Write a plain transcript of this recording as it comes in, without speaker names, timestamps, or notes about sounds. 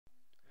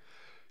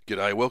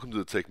G'day, welcome to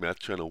the Tech Math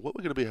channel. What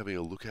we're going to be having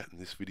a look at in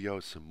this video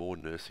is some more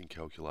nursing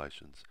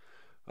calculations.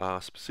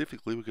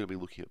 Specifically, we're going to be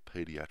looking at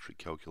pediatric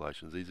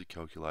calculations. These are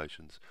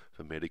calculations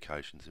for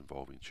medications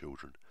involving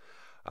children.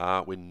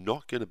 We're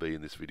not going to be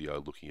in this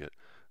video looking at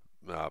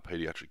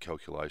pediatric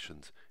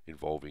calculations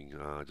involving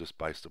just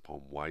based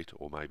upon weight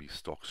or maybe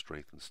stock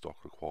strength and stock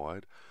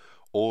required,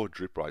 or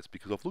drip rates,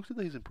 because I've looked at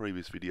these in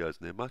previous videos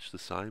and they're much the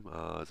same.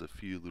 There's a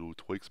few little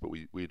tweaks, but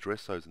we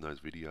address those in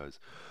those videos.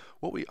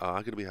 What we are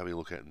going to be having a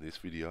look at in this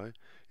video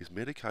is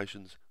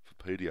medications for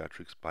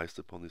pediatrics based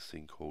upon this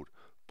thing called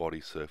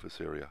body surface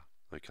area.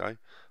 Okay,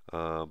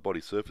 body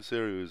surface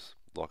area is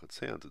like it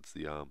sounds. It's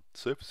the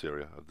surface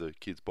area of the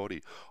kid's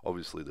body.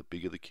 Obviously, the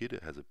bigger the kid,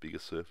 it has a bigger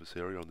surface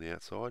area on the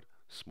outside.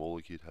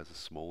 Smaller kid has a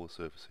smaller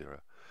surface area,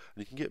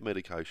 and you can get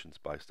medications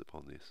based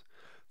upon this.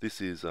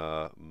 This is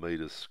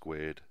meters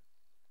squared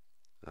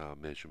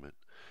measurement.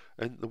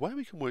 And the way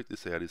we can work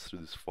this out is through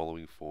this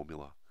following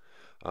formula.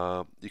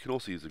 You can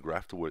also use a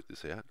graph to work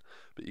this out,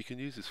 but you can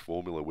use this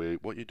formula where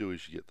what you do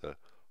is you get the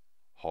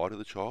height of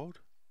the child,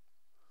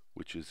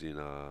 which is in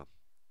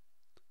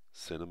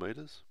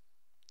centimeters,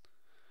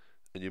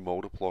 and you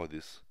multiply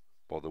this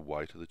by the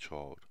weight of the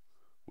child,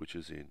 which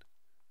is in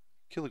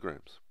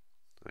kilograms.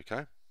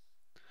 Okay?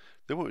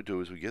 Then what we do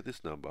is we get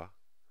this number, and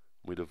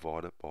we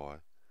divide it by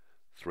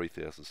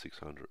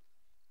 3,600.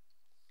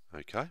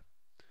 Okay?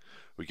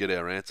 We get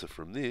our answer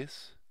from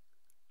this,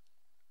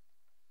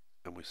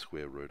 and we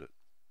square root it.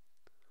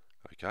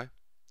 Okay?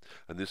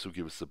 And this will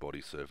give us the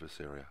body surface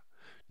area.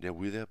 Now,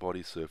 with our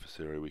body surface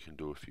area, we can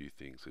do a few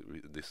things.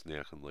 This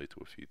now can lead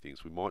to a few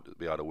things. We might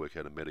be able to work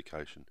out a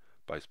medication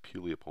based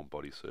purely upon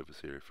body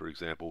surface area. For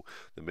example,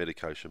 the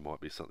medication might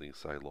be something,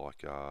 say,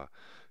 like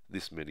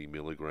this many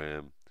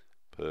milligram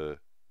per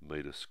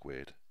meter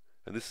squared.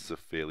 And this is a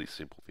fairly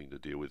simple thing to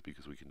deal with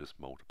because we can just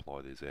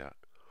multiply these out.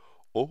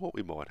 Or what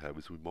we might have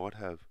is we might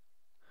have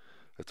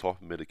a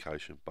type of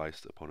medication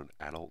based upon an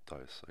adult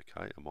dose.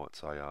 Okay, I might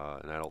say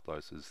an adult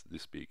dose is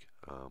this big.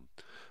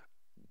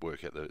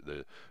 Work out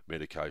the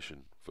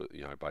medication for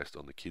based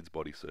on the kid's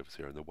body surface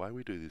area. And the way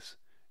we do this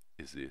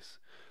is this: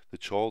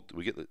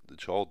 we get the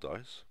child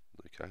dose.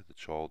 Okay, the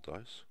child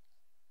dose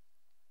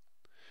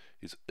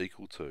is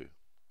equal to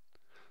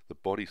the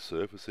body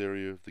surface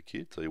area of the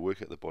kid. So you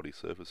work out the body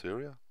surface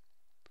area,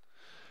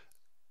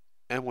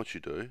 and what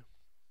you do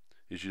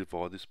is you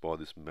divide this by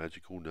this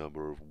magical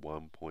number of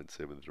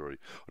 1.73. I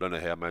don't know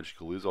how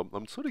magical it is.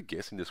 I'm sort of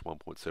guessing this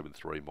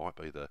 1.73 might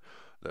be the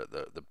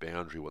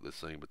boundary, what they're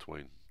seeing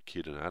between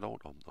kid and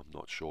adult. I'm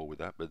not sure with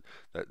that, but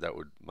that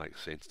would make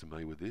sense to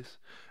me with this.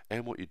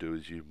 And what you do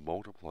is you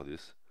multiply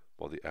this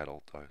by the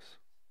adult dose.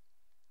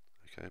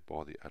 Okay,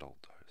 by the adult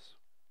dose.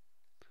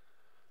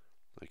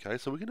 Okay,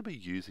 so we're going to be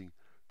using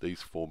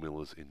these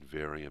formulas in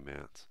varying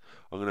amounts.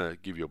 I'm going to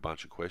give you a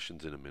bunch of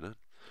questions in a minute.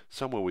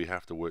 Somewhere we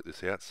have to work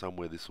this out,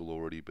 somewhere this will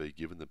already be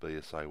given, the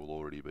BSA will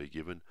already be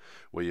given,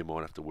 where you might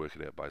have to work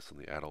it out based on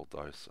the adult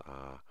dose,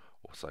 or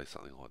say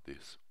something like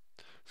this.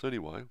 So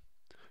anyway,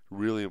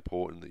 really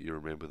important that you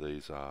remember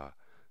these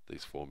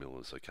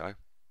formulas, okay?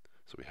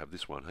 So we have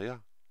this one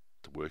here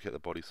to work out the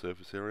body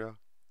surface area,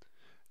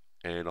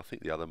 and I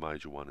think the other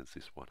major one is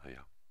this one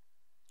here,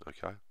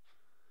 okay?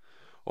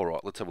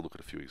 Alright, let's have a look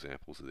at a few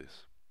examples of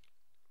this.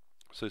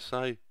 So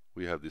say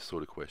we have this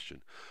sort of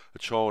question. A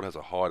child has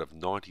a height of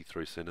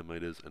 93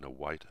 centimeters and a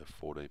weight of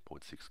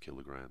 14.6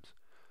 kilograms,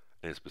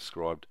 and is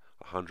prescribed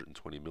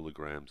 120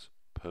 milligrams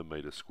per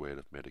meter squared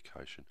of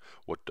medication.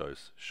 What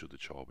dose should the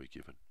child be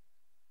given?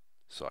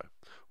 So,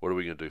 what are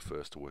we going to do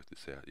first to work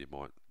this out? You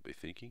might be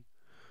thinking.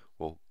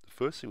 Well, the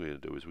first thing we're going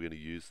to do is we're going to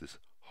use this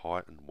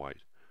height and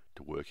weight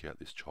to work out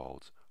this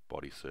child's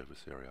body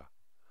surface area.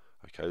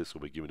 Okay, this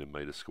will be given in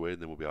meters squared,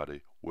 and then we'll be able to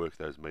work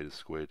those meters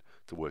squared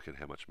to work out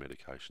how much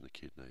medication the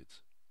kid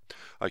needs.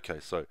 Okay,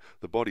 so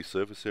the body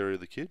surface area of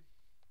the kid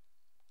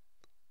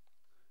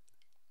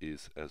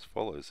is as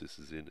follows. This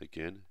is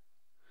again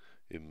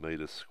in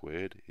meters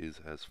squared,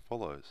 is as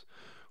follows.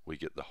 We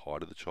get the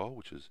height of the child,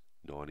 which is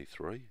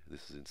 93.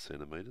 This is in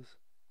centimeters.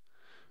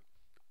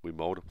 We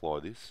multiply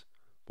this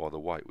by the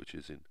weight, which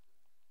is in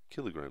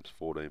kilograms,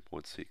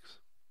 14.6.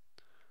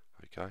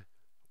 Okay,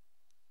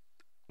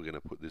 we're going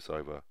to put this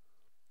over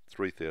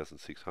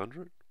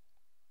 3,600.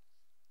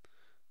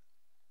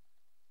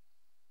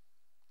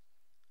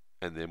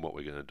 And then what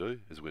we're going to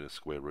do is we're going to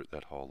square root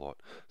that whole lot.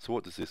 So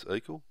what does this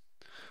equal?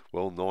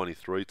 Well,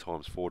 93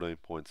 times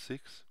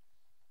 14.6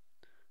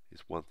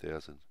 is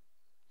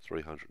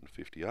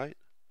 1,358.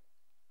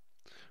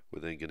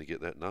 We're then going to get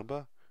that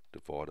number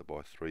divided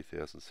by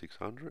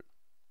 3,600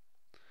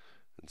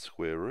 and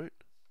square root.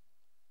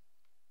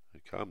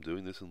 Okay, I'm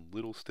doing this in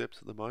little steps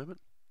at the moment.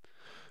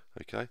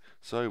 Okay,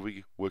 so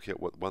we work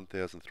out what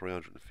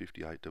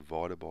 1,358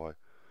 divided by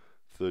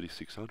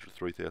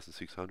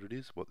 3,600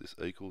 is. What this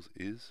equals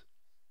is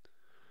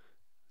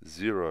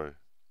 0.377.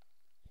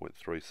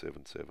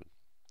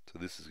 So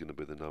this is going to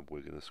be the number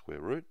we're going to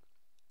square root.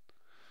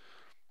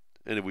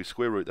 And if we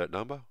square root that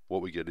number,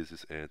 what we get is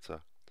this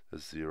answer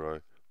as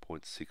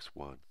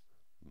 0.61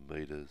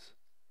 meters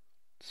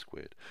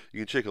squared. You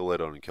can check all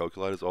that on in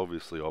calculators.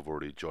 Obviously, I've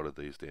already jotted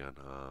these down,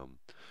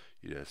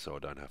 so I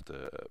don't have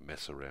to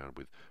mess around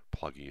with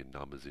plugging in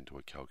numbers into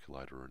a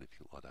calculator or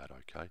anything like that,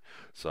 okay?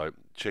 So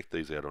check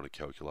these out on a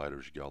calculator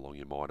as you go along.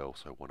 You might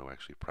also want to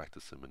actually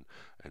practice them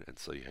and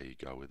see how you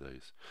go with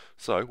these.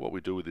 So what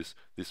we do with this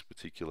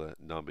particular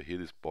number here,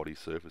 this body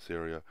surface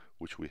area,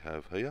 which we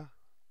have here,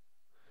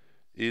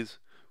 is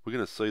we're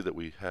going to see that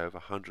we have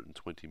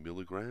 120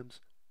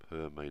 milligrams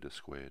per metre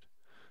squared.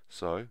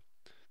 So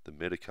the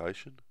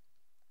medication,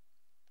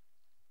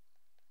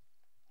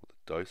 or the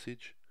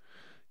dosage,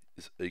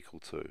 is equal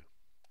to,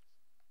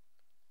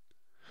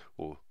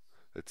 well,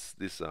 it's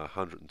this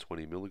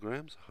 120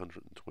 milligrams,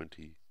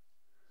 120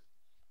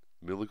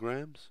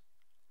 milligrams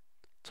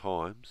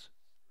times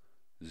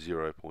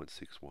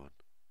 0.61,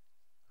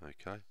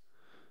 okay?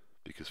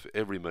 Because for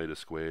every metre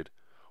squared,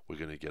 we're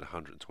going to get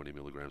 120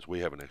 milligrams. We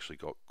haven't actually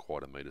got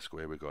quite a metre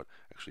square. We've got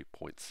actually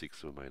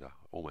 0.6 of a metre,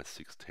 almost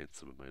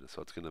 6/10 of a metre.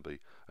 So it's going to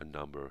be a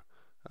number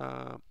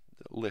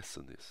less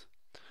than this.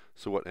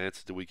 So what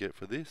answer do we get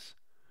for this?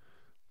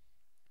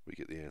 We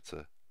get the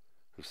answer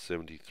of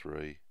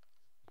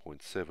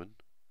 73.7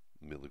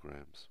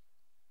 milligrams.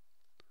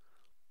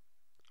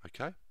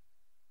 Okay?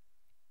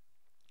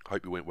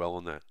 Hope you went well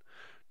on that.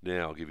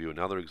 Now I'll give you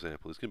another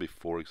example. There's going to be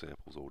 4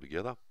 examples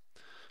altogether.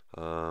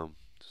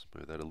 Just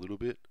move that a little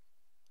bit.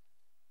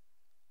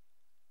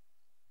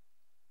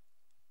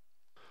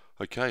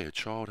 Okay, a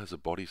child has a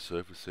body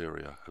surface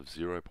area of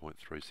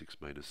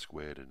 0.36 metres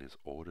squared and is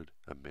ordered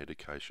a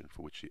medication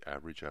for which the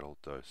average adult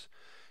dose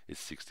is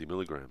 60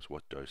 milligrams.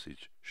 What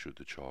dosage should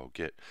the child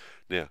get?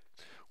 Now,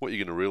 what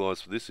you're going to realise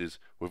for this is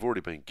we've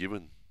already been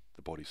given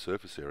the body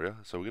surface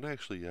area, so we're going to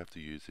actually have to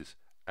use this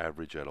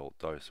average adult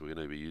dose. So we're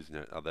going to be using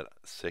that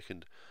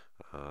second,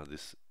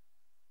 this,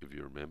 if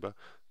you remember,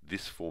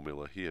 this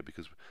formula here,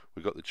 because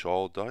we've got the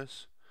child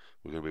dose.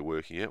 We're going to be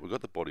working out, we've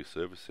got the body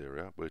surface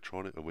area, and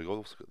we've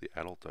also got the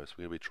adult dose.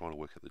 We're going to be trying to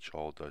work out the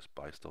child dose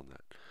based on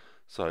that.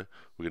 So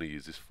we're going to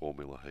use this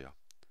formula here.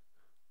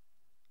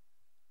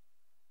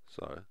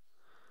 So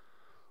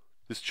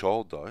this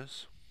child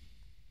dose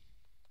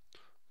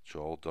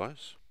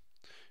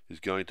is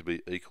going to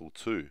be equal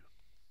to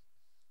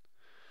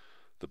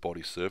the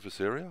body surface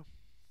area,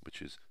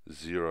 which is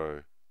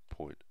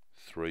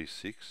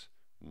 0.36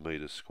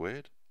 metres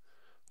squared,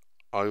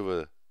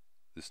 over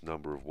this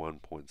number of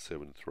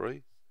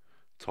 1.73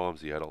 times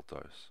the adult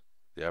dose,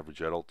 the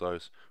average adult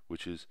dose,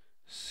 which is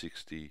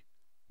 60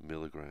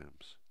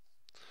 milligrams.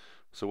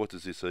 So what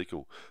does this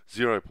equal?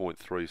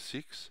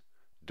 0.36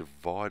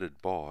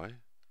 divided by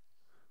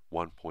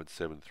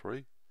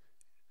 1.73.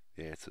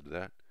 The answer to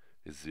that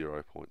is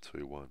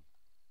 0.21.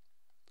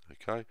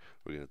 Okay,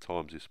 we're going to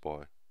times this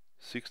by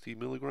 60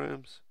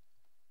 milligrams.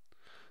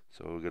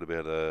 So we've got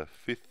about a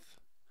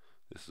fifth.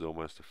 This is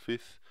almost a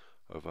fifth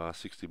of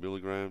 60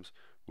 milligrams,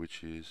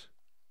 which is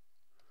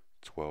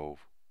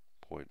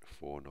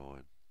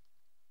 12.49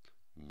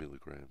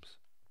 milligrams.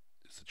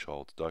 It's the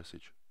child's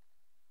dosage.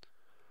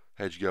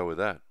 How'd you go with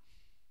that?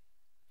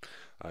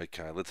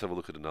 Okay, let's have a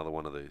look at another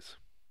one of these.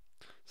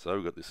 So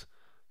we've got this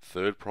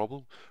third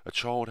problem. A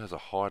child has a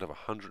height of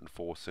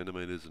 104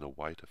 centimetres and a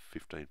weight of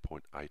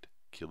 15.8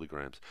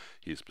 kilograms.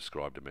 He is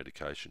prescribed a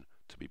medication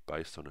to be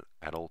based on an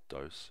adult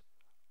dose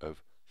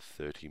of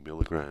 30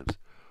 milligrams.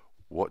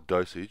 What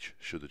dosage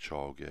should the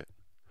child get?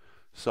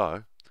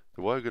 So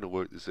the way we're going to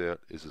work this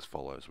out is as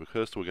follows.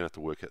 First, we're going to have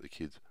to work out the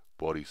kid's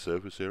body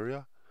surface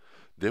area.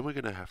 Then we're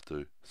going to have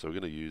to, so we're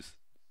going to use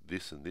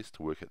this and this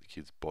to work out the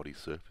kid's body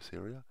surface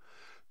area.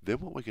 Then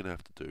what we're going to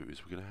have to do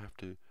is we're going to have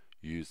to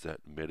use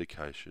that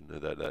medication,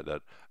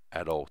 that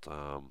adult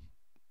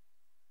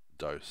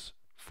dose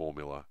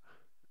formula,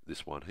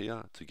 this one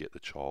here, to get the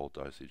child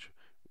dosage.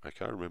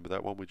 Okay, remember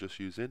that one we just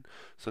used in?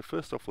 So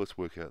first off, let's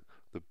work out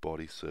the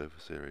body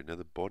surface area. Now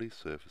the body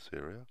surface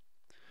area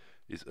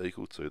is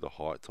equal to the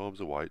height times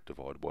the weight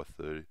divided by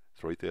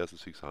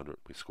 3,600.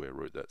 We square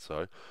root that.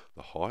 So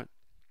the height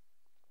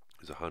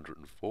is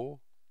 104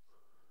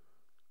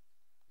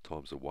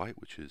 times the weight,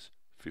 which is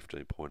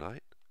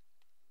 15.8.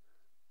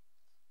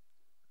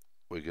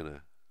 We're going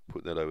to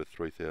put that over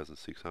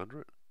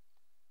 3,600.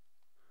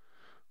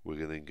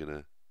 We're then going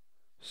to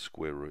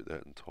square root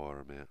that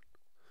entire amount.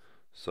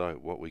 So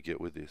what we get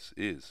with this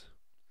is,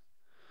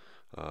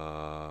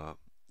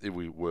 if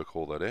we work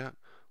all that out,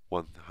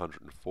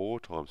 104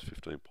 times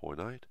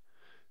 15.8,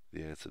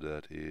 the answer to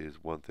that is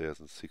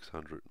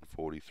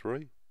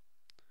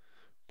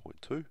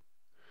 1,643.2.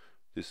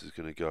 This is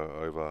going to go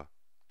over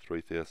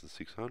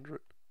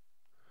 3,600.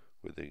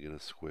 We're then going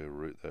to square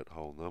root that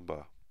whole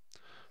number.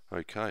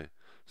 Okay,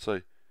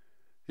 so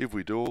if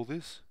we do all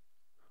this,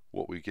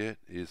 what we get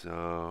is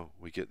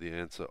we get the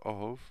answer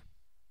of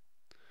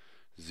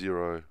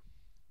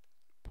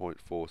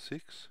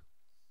 0.46.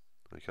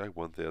 Okay,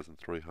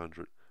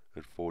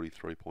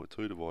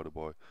 1,343.2 divided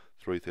by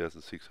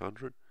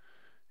 3,600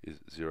 is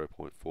 0.46.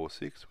 We're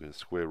going to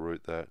square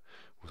root that.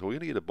 So we're going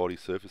to get a body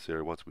surface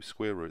area once we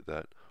square root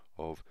that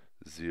of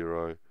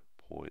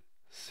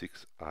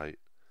 0.68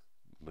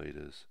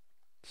 metres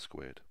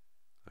squared.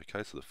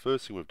 Okay, so the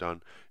first thing we've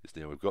done is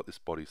now we've got this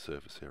body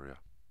surface area.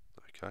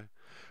 Okay,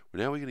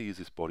 well, now we're going to use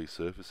this body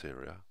surface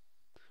area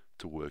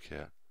to work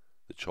out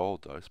the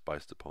child dose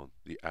based upon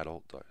the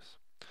adult dose.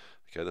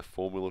 Okay, the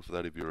formula for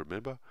that, if you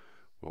remember,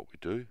 what we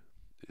do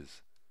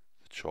is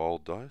the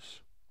child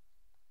dose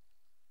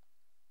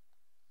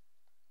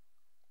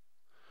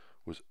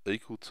was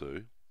equal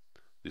to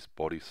this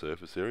body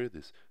surface area,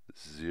 this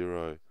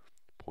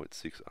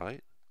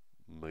 0.68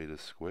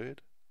 meters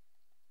squared.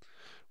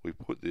 We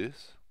put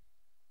this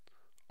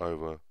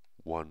over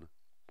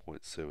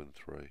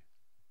 1.73.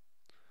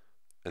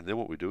 And then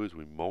what we do is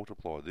we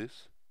multiply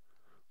this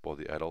by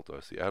the adult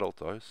dose. The adult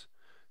dose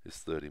is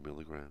 30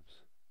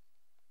 milligrams.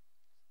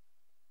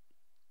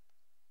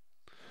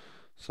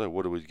 So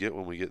what do we get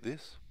when we get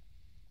this?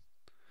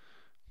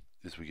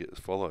 We get as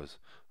follows.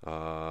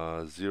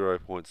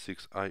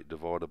 0.68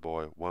 divided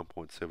by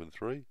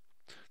 1.73.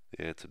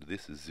 The answer to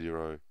this is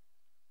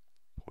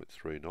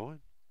 0.39.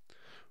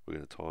 We're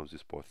going to times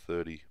this by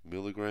 30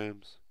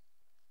 milligrams.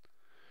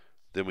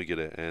 Then we get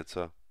our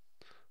answer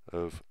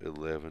of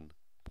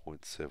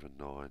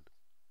 11.79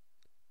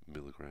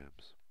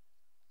 milligrams.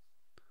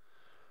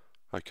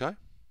 Okay?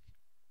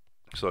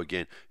 So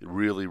again,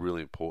 really,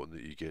 really important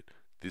that you get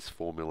this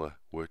formula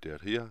worked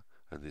out here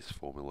and this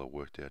formula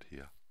worked out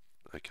here.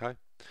 Okay?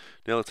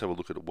 Now let's have a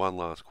look at one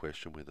last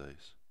question with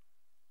these.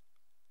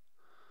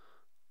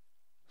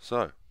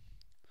 So,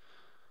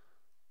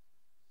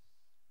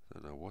 I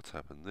don't know what's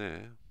happened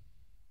there.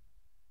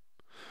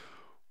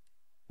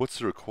 What's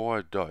the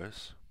required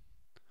dose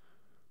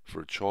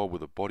for a child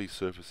with a body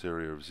surface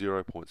area of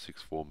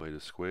 0.64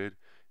 meters squared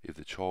if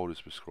the child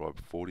is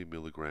prescribed 40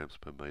 milligrams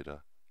per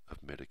meter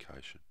of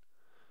medication?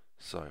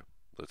 So,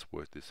 let's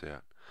work this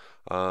out.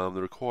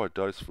 The required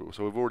dose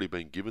so we've already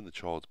been given the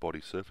child's body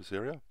surface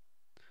area.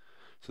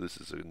 So this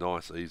is a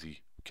nice,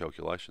 easy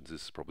calculation.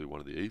 This is probably one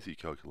of the easy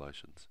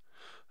calculations.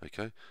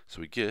 Okay, so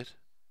we get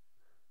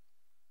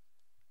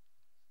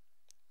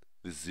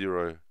this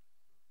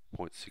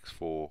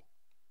 0.64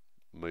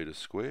 meters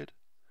squared,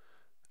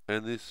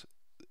 and this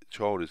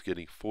child is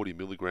getting 40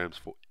 milligrams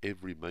for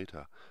every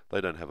meter. They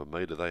don't have a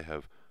meter, they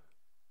have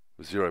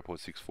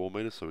 0.64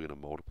 meters, so we're going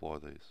to multiply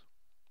these.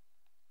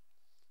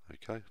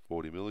 Okay,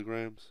 40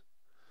 milligrams.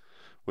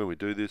 When we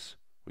do this,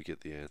 we get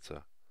the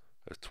answer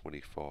as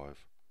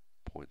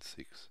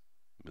 25.6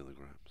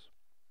 milligrams.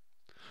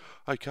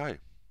 Okay,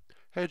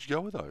 how'd you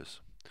go with those?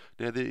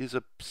 Now there is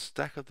a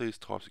stack of these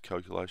types of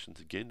calculations.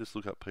 Again, just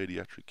look up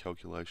pediatric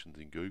calculations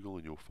in Google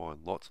and you'll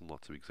find lots and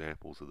lots of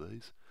examples of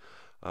these.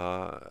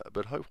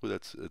 But hopefully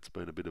it's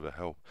been a bit of a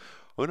help.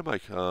 I'm going to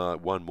make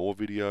one more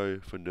video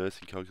for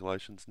nursing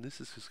calculations, and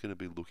this is just going to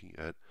be looking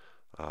at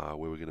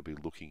where we're going to be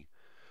looking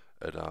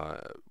at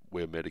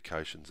where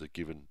medications are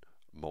given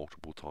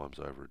multiple times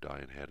over a day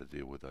and how to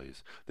deal with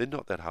these. They're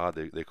not that hard,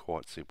 they're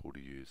quite simple to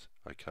use.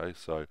 Okay,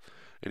 so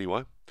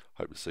anyway,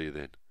 hope to see you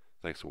then.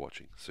 Thanks for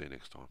watching. See you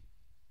next time.